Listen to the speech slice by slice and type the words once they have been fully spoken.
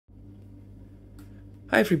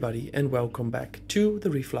Hi everybody and welcome back to the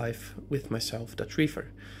Reef Life with myself, Dutch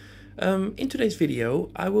Reefer. In today's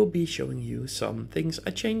video I will be showing you some things I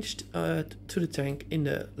changed to the tank in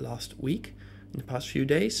the last week, in the past few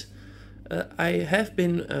days. I have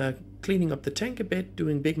been cleaning up the tank a bit,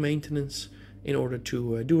 doing big maintenance in order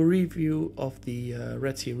to do a review of the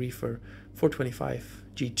Red Sea REEFER 425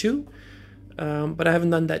 G2. But I haven't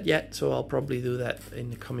done that yet, so I'll probably do that in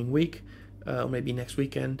the coming week, or maybe next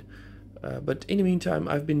weekend. But in the meantime,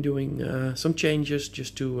 I've been doing some changes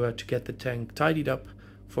just to get the tank tidied up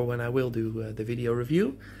for when I will do the video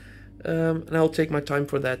review. And I'll take my time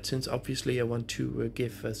for that, since obviously I want to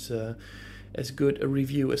give as good a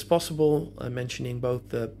review as possible, mentioning both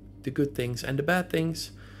the good things and the bad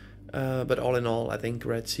things. But all in all, I think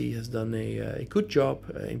Red Sea has done a good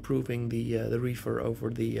job improving the Reefer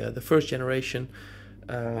over the first generation.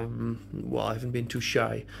 Well, I haven't been too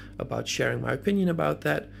shy about sharing my opinion about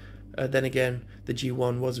that. Then again, the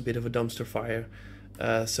G1 was a bit of a dumpster fire.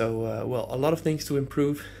 Well, a lot of things to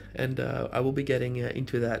improve, and I will be getting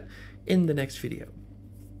into that in the next video.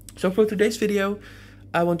 So for today's video,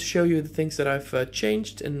 I want to show you the things that I've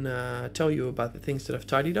changed and tell you about the things that I've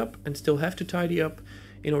tidied up and still have to tidy up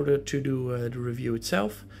in order to do the review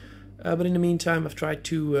itself. But in the meantime, I've tried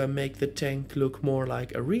to make the tank look more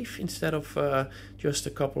like a reef instead of just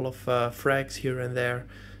a couple of frags here and there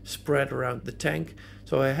spread around the tank.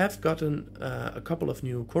 So I have gotten a couple of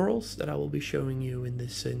new corals that I will be showing you in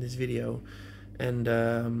this video. And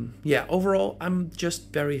yeah, overall, I'm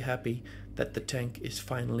just very happy that the tank is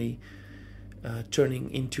finally turning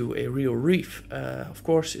into a real reef. Of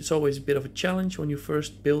course, it's always a bit of a challenge when you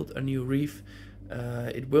first build a new reef.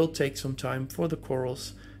 It will take some time for the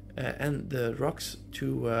corals and the rocks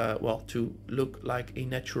to well, to look like a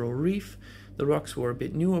natural reef. The rocks were a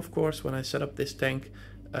bit new, of course, when I set up this tank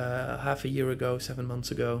half a year ago, 7 months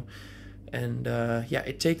ago. And yeah,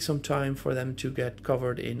 it takes some time for them to get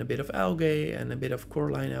covered in a bit of algae and a bit of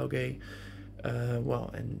coralline algae.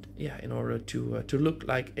 Well, and yeah, in order to look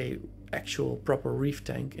like a actual proper reef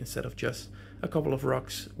tank instead of just a couple of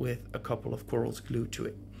rocks with a couple of corals glued to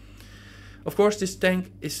it. Of course, this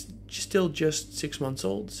tank is still just 6 months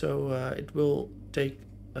old, so it will take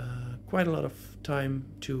quite a lot of time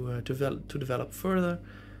to develop further.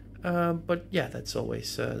 But yeah, that's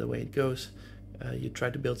always the way it goes. You try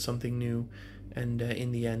to build something new, and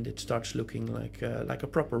in the end, it starts looking like a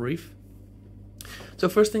proper reef. So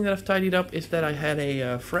first thing that I've tidied up is that I had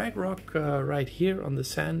a frag rock right here on the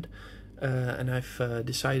sand, and I've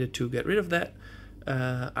decided to get rid of that.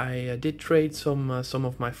 I did trade some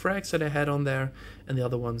of my frags that I had on there, and the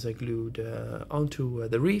other ones I glued onto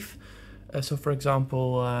the reef. So for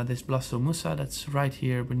example, this Blastomussa that's right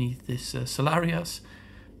here beneath this Salarias.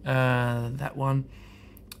 That one,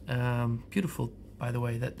 beautiful, by the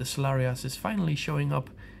way, that the Salarias is finally showing up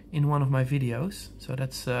in one of my videos. So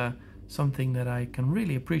that's something that I can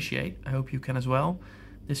really appreciate. I hope you can as well.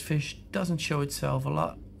 This fish doesn't show itself a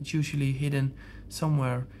lot. It's usually hidden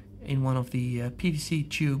somewhere in one of the PVC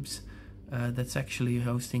tubes that's actually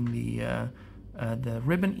hosting the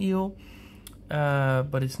ribbon eel.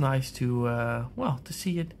 But it's nice to well, to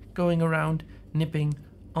see it going around, nipping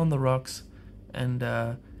on the rocks. And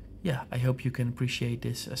yeah, I hope you can appreciate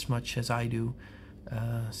this as much as I do,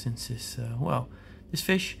 since this, well, this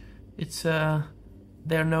fish, it's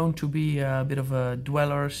they're known to be a bit of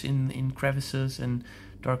dwellers in crevices and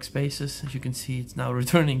dark spaces. As you can see, it's now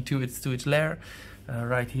returning to its lair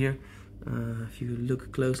right here. If you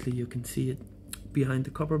look closely, you can see it behind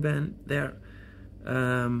the copper band there.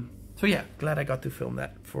 So yeah, glad I got to film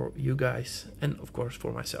that for you guys and of course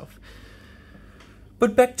for myself.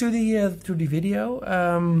 But back to the video.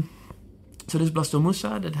 So this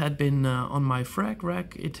Blastomussa that had been on my frag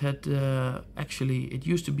rack, it had actually, it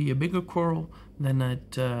used to be a bigger coral. Then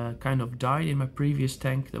it kind of died in my previous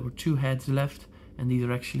tank. There were 2 heads left, and these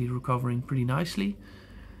are actually recovering pretty nicely.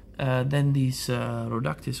 Then these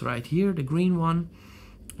Rhodactis right here, the green one,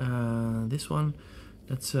 this one,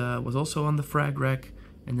 that's was also on the frag rack,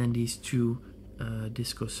 and then these 2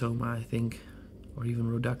 Discosoma, I think, or even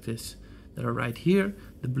Rhodactis, that are right here,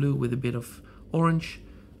 the blue with a bit of orange.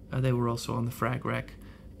 They were also on the frag rack,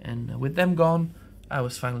 and with them gone, I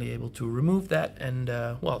was finally able to remove that and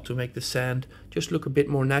well, to make the sand just look a bit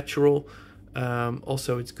more natural.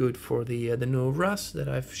 Also, it's good for the new wrasse that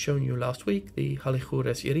I've shown you last week, the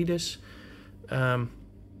Halicurus iridis,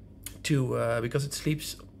 because it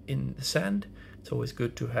sleeps in the sand. It's always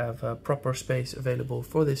good to have proper space available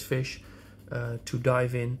for this fish to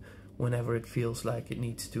dive in whenever it feels like it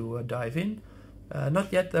needs to dive in.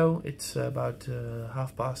 Not yet though, it's about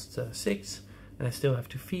 6:30, and I still have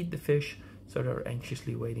to feed the fish, so they're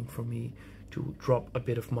anxiously waiting for me to drop a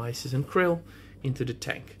bit of mysis and krill into the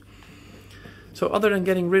tank. So other than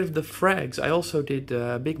getting rid of the frags, I also did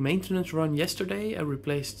a big maintenance run yesterday. I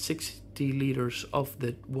replaced 60 liters of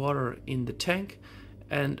the water in the tank,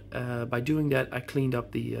 and by doing that I cleaned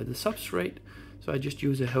up the substrate. So I just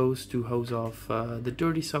use a hose to hose off the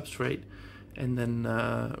dirty substrate, and then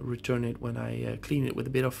return it when I clean it with a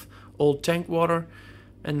bit of old tank water,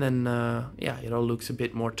 and then yeah, it all looks a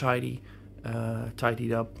bit more tidied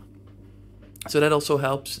up. So that also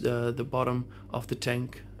helps. The bottom of the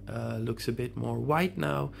tank looks a bit more white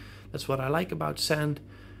now. That's what I like about sand.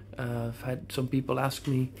 I've had some people ask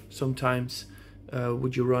me sometimes,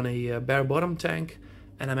 would you run a bare bottom tank?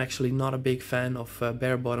 And I'm actually not a big fan of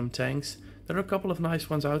bare bottom tanks. There are a couple of nice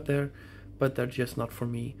ones out there, but they're just not for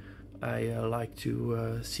me. I like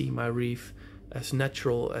to see my reef as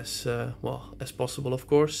natural as well as possible, of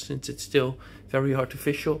course, since it's still very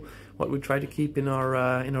artificial, what we try to keep in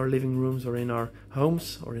our living rooms or in our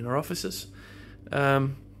homes or in our offices.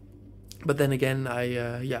 But then again,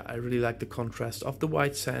 I really like the contrast of the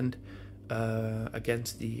white sand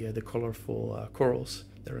against the colorful corals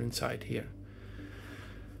that are inside here.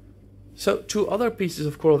 So two other pieces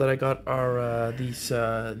of coral that I got are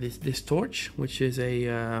this torch, which is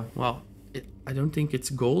a well, I don't think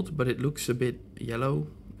it's gold, but it looks a bit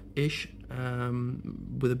yellow-ish,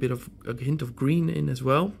 with a bit of a hint of green in as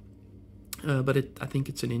well. But I think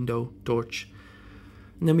it's an Indo torch.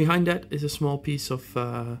 And then behind that is a small piece of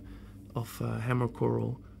hammer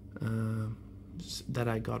coral that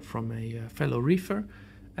I got from a fellow reefer,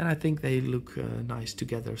 and I think they look nice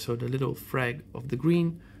together. So the little frag of the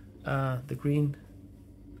green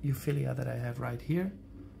Euphilia that I have right here,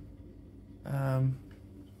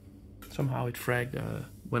 somehow it fragged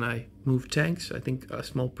when I moved tanks. I think a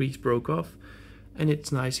small piece broke off, and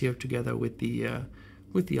it's nice here together with the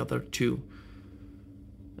other two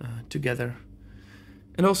together.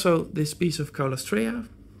 And also this piece of Caulastrea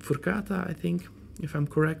furcata, I think, if I'm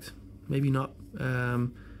correct, maybe not,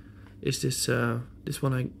 is this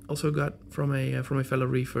one I also got from a fellow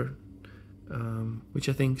reefer, which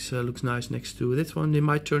I think looks nice next to this one. They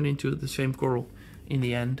might turn into the same coral in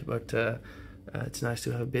the end, but it's nice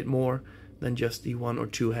to have a bit more than just the one or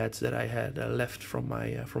two heads that I had left from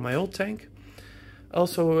my old tank.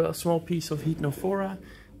 Also a small piece of Hypnophora.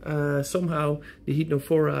 Somehow the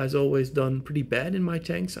Hypnophora has always done pretty bad in my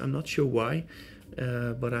tanks. I'm not sure why,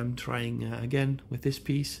 but I'm trying again with this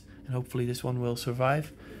piece, and hopefully this one will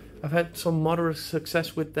survive. I've had some moderate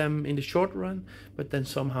success with them in the short run, but then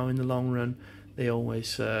somehow in the long run they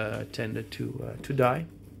always tended to die.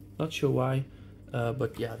 Not sure why,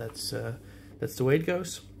 but yeah, that's the way it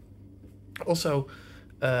goes. Also,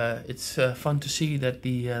 it's fun to see that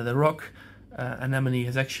the rock anemone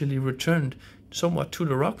has actually returned somewhat to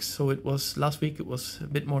the rocks. So it was last week, it was a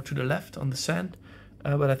bit more to the left on the sand,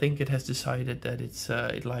 but I think it has decided that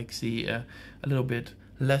it likes a little bit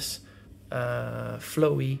less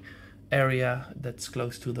flowy area that's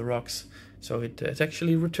close to the rocks. So it's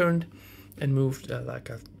actually returned and moved like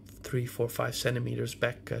 3, 4, 5 centimeters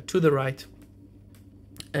back to the right,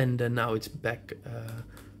 and now it's back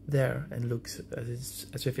there and looks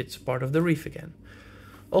as if it's part of the reef again.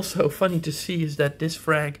 Also funny to see is that this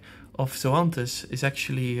frag of Zoanthus is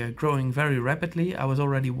actually growing very rapidly. I was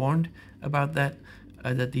already warned about that,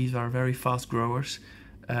 that these are very fast growers,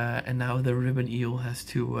 and now the ribbon eel has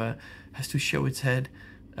to show its head.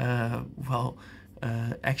 Actually,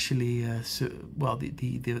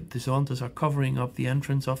 the Zoanthus are covering up the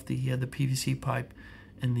entrance of the PVC pipe,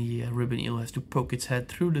 and the ribbon eel has to poke its head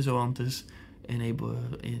through the Zoanthus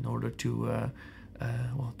in order to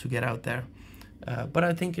get out there. But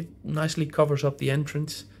I think it nicely covers up the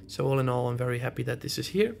entrance. So all in all, I'm very happy that this is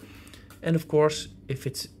here. And of course, if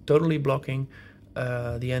it's totally blocking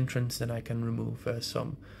the entrance, then I can remove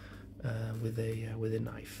some with a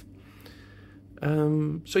knife.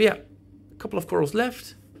 So yeah, a couple of corals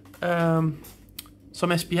left. Some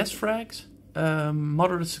SPS frags.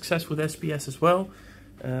 Moderate success with SPS as well.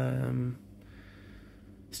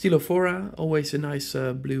 Stylophora, always a nice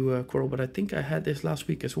blue coral, but I think I had this last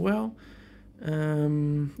week as well.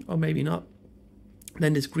 Or maybe not.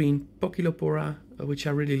 Then this green Pochylopora, which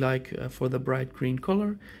I really like for the bright green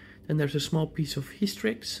color. Then there's a small piece of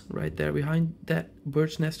Hystrix right there behind that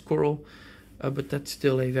bird's nest coral, but that's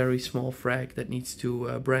still a very small frag that needs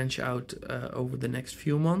to branch out over the next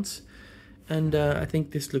few months. And I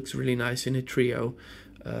think this looks really nice in a trio,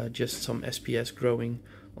 just some SPS growing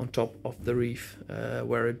on top of the reef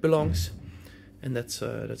where it belongs, and that's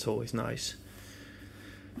always nice.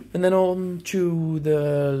 And then on to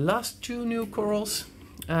the last two new corals.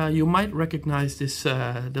 You might recognize this,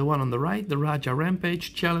 the one on the right, the Raja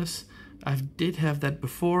Rampage chalice. I did have that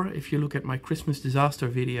before. If you look at my Christmas disaster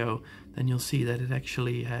video, then you'll see that it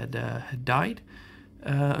actually had died,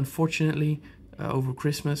 unfortunately, over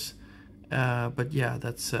Christmas. But yeah,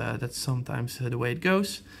 that's sometimes the way it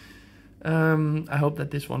goes. I hope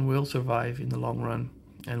that this one will survive in the long run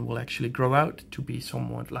and will actually grow out to be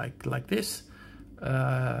somewhat like this.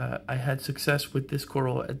 I had success with this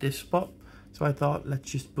coral at this spot, so I thought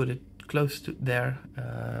let's just put it close to there,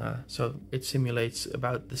 so it simulates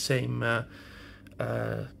about the same well,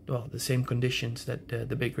 the same conditions that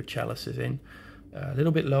the bigger chalice is in. A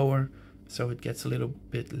little bit lower, so it gets a little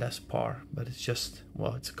bit less par, but it's just,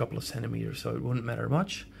 well, it's a couple of centimeters, so it wouldn't matter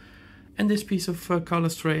much. And this piece of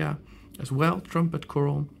Calastrea as well, trumpet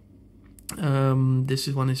coral. This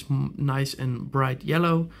one is nice and bright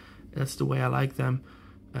yellow. That's the way I like them.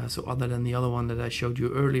 So other than the other one that I showed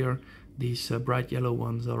you earlier, these bright yellow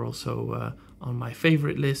ones are also on my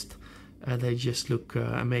favorite list. They just look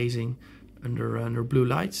amazing under blue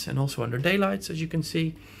lights and also under daylights, as you can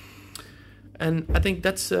see. And I think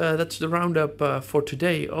that's the roundup for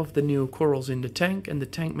today of the new corals in the tank and the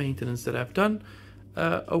tank maintenance that I've done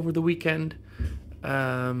over the weekend.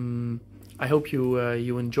 I hope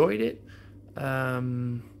you enjoyed it.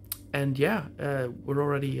 And yeah, we're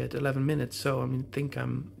already at 11 minutes, so I think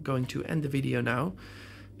I'm going to end the video now.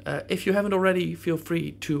 If you haven't already, feel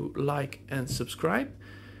free to like and subscribe.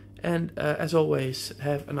 And as always,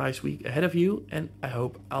 have a nice week ahead of you, and I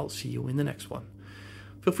hope I'll see you in the next one.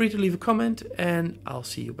 Feel free to leave a comment, and I'll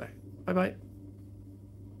see you back. Bye bye.